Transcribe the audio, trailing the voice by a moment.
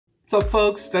What's up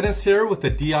folks, Dennis here with a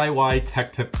DIY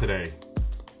tech tip today.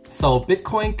 So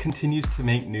Bitcoin continues to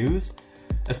make news,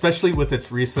 especially with its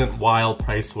recent wild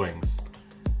price swings.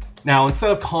 Now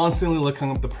instead of constantly looking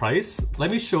up the price,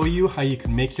 let me show you how you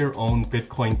can make your own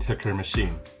Bitcoin ticker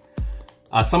machine.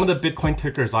 Some of the Bitcoin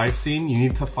tickers I've seen, you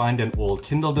need to find an old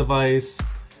Kindle device,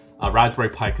 a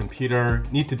Raspberry Pi computer,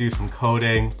 need to do some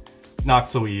coding, not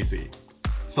so easy.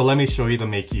 So let me show you the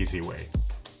Make Easy way.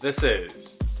 This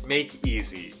is Make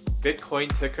Easy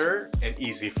Bitcoin ticker and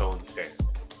easy phone stand.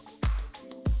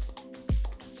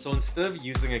 So instead of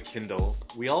using a Kindle,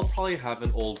 we all probably have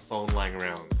an old phone lying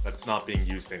around that's not being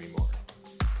used anymore.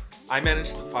 I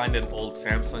managed to find an old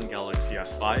Samsung Galaxy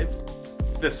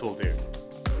S5. This will do.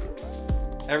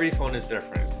 Every phone is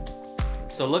different.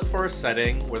 So look for a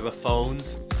setting where the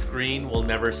phone's screen will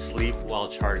never sleep while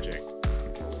charging.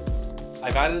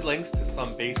 I've added links to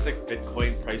some basic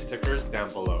Bitcoin price tickers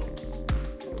down below.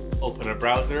 Open a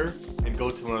browser and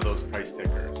go to one of those price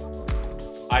tickers.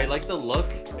 I like the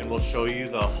look and will show you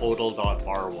the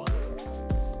hodl.bar one.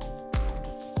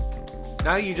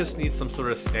 Now you just need some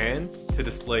sort of stand to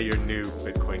display your new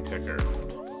Bitcoin ticker.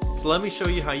 So let me show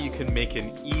you how you can make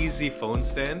an easy phone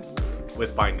stand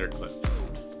with binder clips.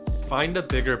 Find a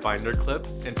bigger binder clip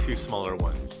and two smaller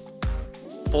ones.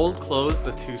 Fold close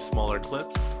the two smaller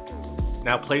clips.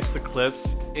 Now place the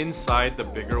clips inside the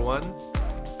bigger one,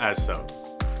 as so.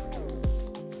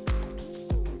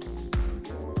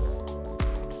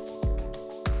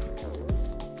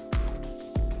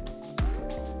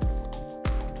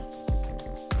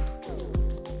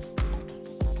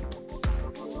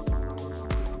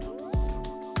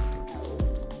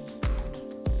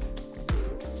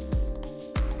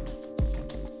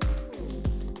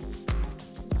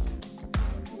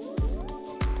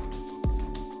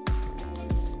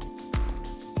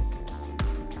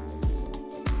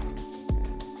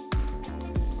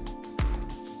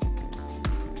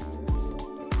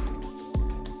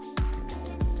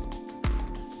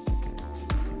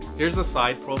 Here's a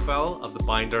side profile of the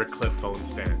binder clip phone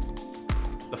stand.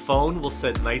 The phone will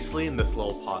sit nicely in this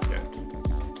little pocket.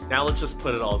 Now let's just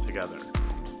put it all together.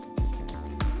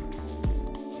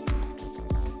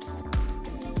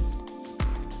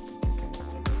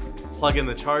 Plug in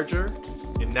the charger,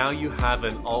 and now you have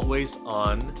an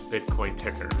always-on Bitcoin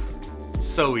ticker.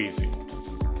 So easy.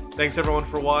 Thanks everyone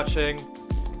for watching.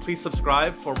 Please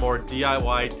subscribe for more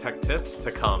DIY tech tips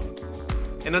to come.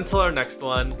 And until our next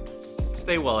one,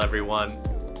 stay well, everyone.